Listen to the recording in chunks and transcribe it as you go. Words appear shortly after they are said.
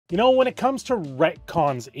You know, when it comes to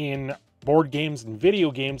retcons in board games and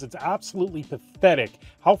video games, it's absolutely pathetic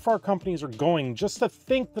how far companies are going just to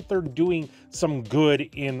think that they're doing some good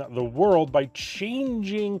in the world by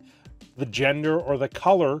changing the gender or the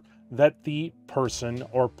color that the person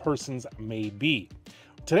or persons may be.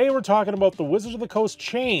 Today we're talking about the Wizards of the Coast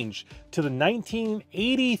change to the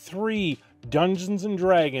 1983 Dungeons &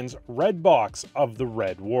 Dragons Red Box of the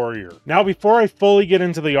Red Warrior. Now, before I fully get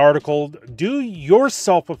into the article, do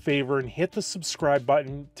yourself a favor and hit the subscribe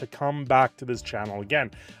button to come back to this channel again.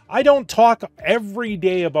 I don't talk every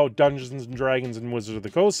day about Dungeons & Dragons and Wizards of the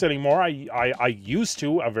Coast anymore. I used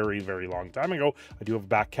to a very, very long time ago. I do have a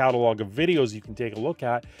back catalog of videos you can take a look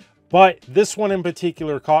at. But this one in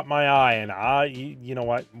particular caught my eye, and you know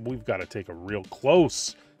what? We've got to take a real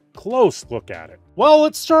close look at it. Well,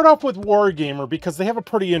 let's start off with Wargamer because they have a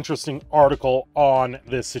pretty interesting article on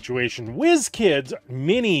this situation. WizKids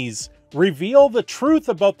Minis reveal the truth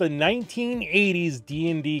about the 1980s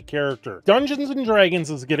D&D character. Dungeons & Dragons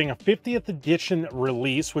is getting a 50th edition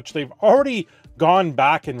release, which they've already gone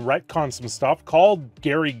back and retconned some stuff, called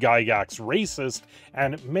Gary Gygax racist,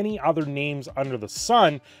 and many other names under the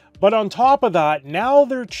sun. But on top of that, now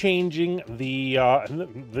they're changing the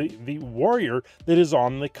warrior that is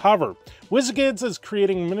on the cover. WizKids is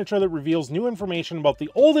creating a miniature that reveals new information about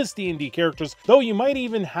the oldest D&D characters, though you might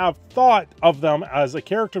even have thought of them as a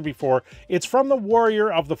character before. It's from the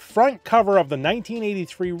warrior of the front cover of the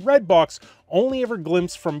 1983 Red Box, only ever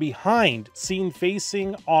glimpsed from behind, seen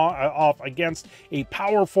facing off against a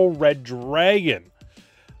powerful red dragon.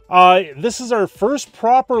 This is our first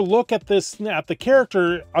proper look at the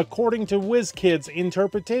character. According to WizKids'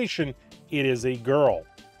 interpretation, it is a girl.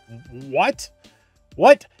 What?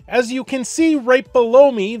 As you can see right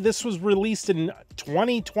below me, this was released in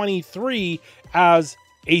 2023 as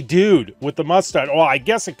a dude with the mustache. Well, I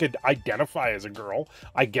guess it could identify as a girl.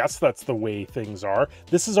 I guess that's the way things are.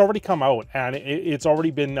 This has already come out, and it's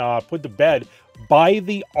already been put to bed by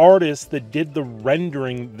the artist that did the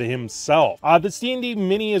rendering himself. This D&D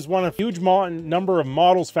Mini is one of a huge number of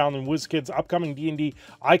models found in WizKids' upcoming D&D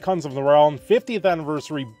Icons of the Realm 50th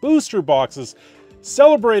Anniversary booster boxes,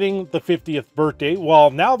 celebrating the 50th birthday.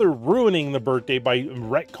 Well, now they're ruining the birthday by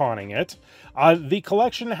retconning it. The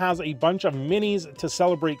collection has a bunch of minis to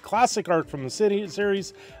celebrate classic art from the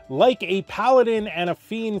series, like a paladin and a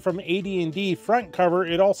fiend from AD&D front cover.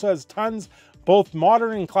 It also has tons both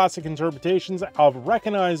modern and classic interpretations of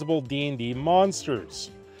recognizable D&D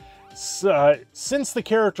monsters. Since the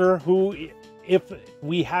character, who, if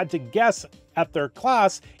we had to guess at their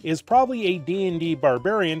class, is probably a D&D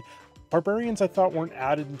barbarian. Barbarians I thought weren't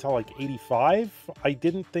added until like 85. I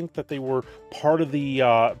didn't think that they were part of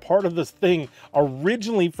this thing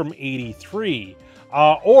originally from 83.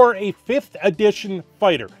 Or a 5th edition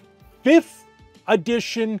fighter. 5th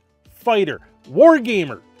edition fighter.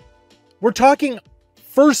 Wargamer. We're talking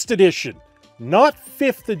 1st edition, not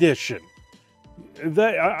 5th edition.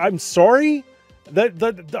 I'm sorry.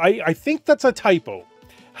 I think that's a typo.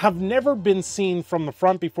 Have never been seen from the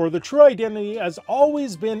front before. The true identity has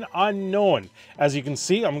always been unknown. As you can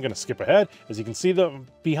see, I'm going to skip ahead. As you can see,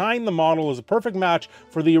 behind the model is a perfect match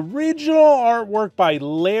for the original artwork by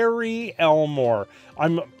Larry Elmore.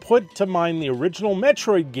 I'm put to mind the original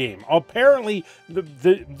Metroid game. Apparently,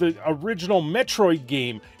 the original Metroid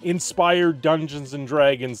game inspired Dungeons &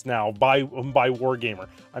 Dragons now by Wargamer.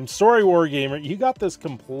 I'm sorry, Wargamer, you got this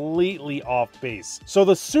completely off base. So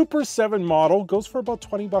the Super 7 model goes for about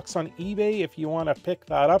 20 bucks on eBay if you want to pick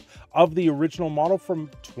that up, of the original model from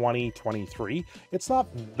 2023. It's not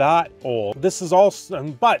that old. This is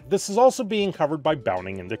also being covered by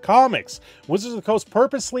Bounding Into Comics. Wizards of the Coast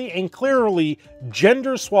purposely and clearly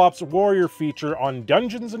gender swaps warrior feature on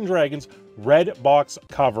Dungeons & Dragons Red Box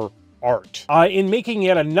cover art. In making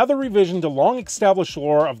yet another revision to long-established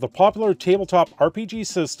lore of the popular tabletop RPG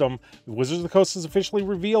system, Wizards of the Coast has officially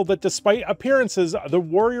revealed that despite appearances, the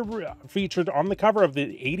warrior featured on the cover of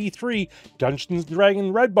the 83 Dungeons &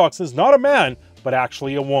 Dragons Red Box is not a man, but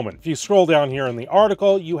actually a woman. If you scroll down here in the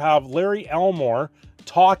article, you have Larry Elmore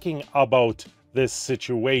talking about this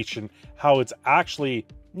situation, how it's actually,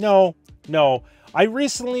 no. I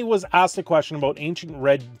recently was asked a question about Ancient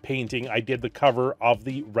Red painting. I did the cover of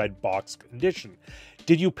the Red Box edition.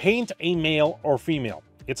 Did you paint a male or female?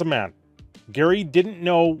 It's a man. Gary didn't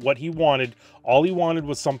know what he wanted. All he wanted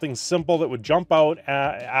was something simple that would jump out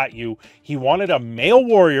at you. He wanted a male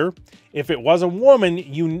warrior. If it was a woman,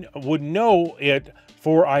 you would know it,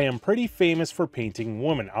 for I am pretty famous for painting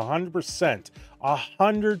women. 100%.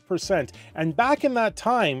 100%. And back in that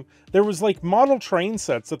time, there was like model train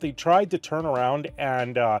sets that they tried to turn around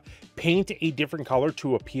and paint a different color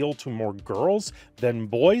to appeal to more girls than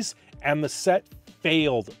boys, and the set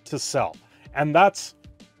failed to sell. And that's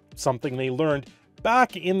something they learned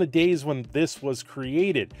back in the days when this was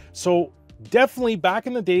created. So definitely back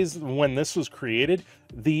in the days when this was created,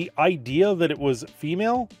 the idea that it was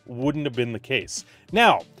female wouldn't have been the case.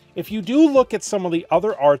 Now, if you do look at some of the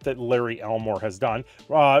other art that Larry Elmore has done,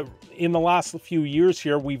 in the last few years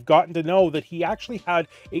here, we've gotten to know that he actually had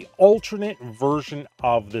an alternate version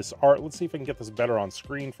of this art. Let's see if I can get this better on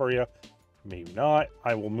screen for you. Maybe not.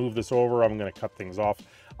 I will move this over. I'm going to cut things off.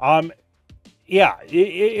 Yeah,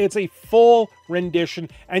 it's a full rendition,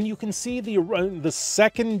 and you can see the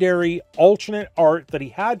secondary alternate art that he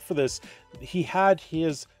had for this. He had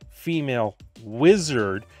his female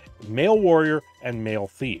wizard, male warrior, and male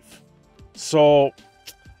thief. So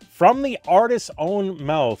from the artist's own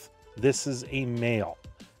mouth, this is a male.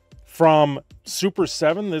 From Super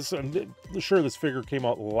 7, sure, this figure came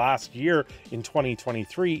out last year in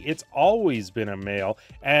 2023. It's always been a male,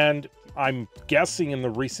 and I'm guessing in the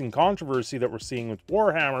recent controversy that we're seeing with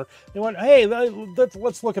Warhammer, they went, hey,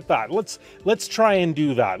 let's look at that. Let's try and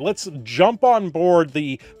do that. Let's jump on board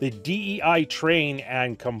the DEI train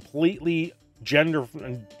and completely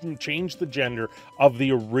change the gender of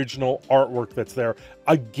the original artwork that's there,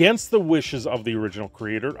 against the wishes of the original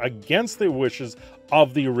creator, against the wishes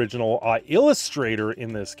of the original illustrator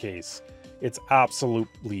in this case. It's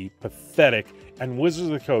absolutely pathetic, and Wizards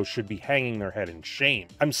of the Coast should be hanging their head in shame.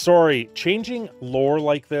 I'm sorry, changing lore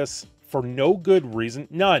like this for no good reason,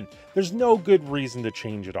 none. There's no good reason to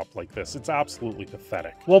change it up like this. It's absolutely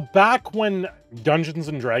pathetic. Well, back when Dungeons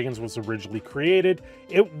and Dragons was originally created,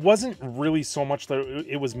 it wasn't really so much that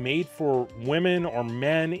it was made for women or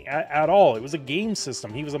men at all. It was a game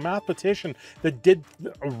system. He was a mathematician that did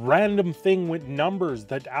a random thing with numbers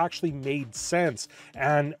that actually made sense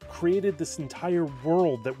and created this entire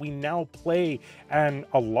world that we now play and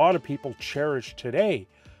a lot of people cherish today.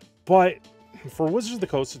 But for Wizards of the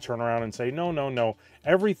Coast to turn around and say, no,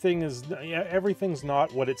 everything's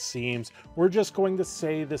not what it seems. We're just going to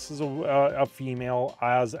say this is a female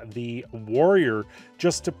as the warrior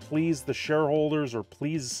just to please the shareholders or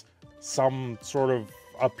please some sort of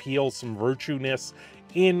appeal, some virtue-ness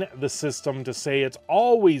in the system, to say it's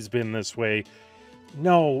always been this way.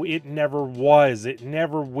 No, it never was. It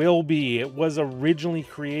never will be. It was originally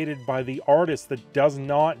created by the artist that does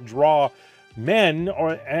not draw men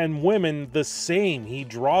and women the same. He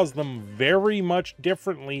draws them very much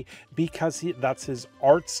differently because that's his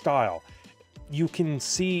art style. You can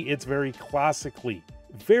see it's very classically,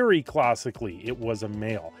 it was a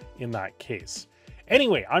male in that case.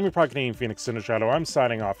 Anyway, I'm your Canadian Phoenix Cindershadow. I'm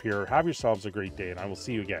signing off here. Have yourselves a great day, and I will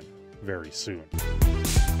see you again very soon.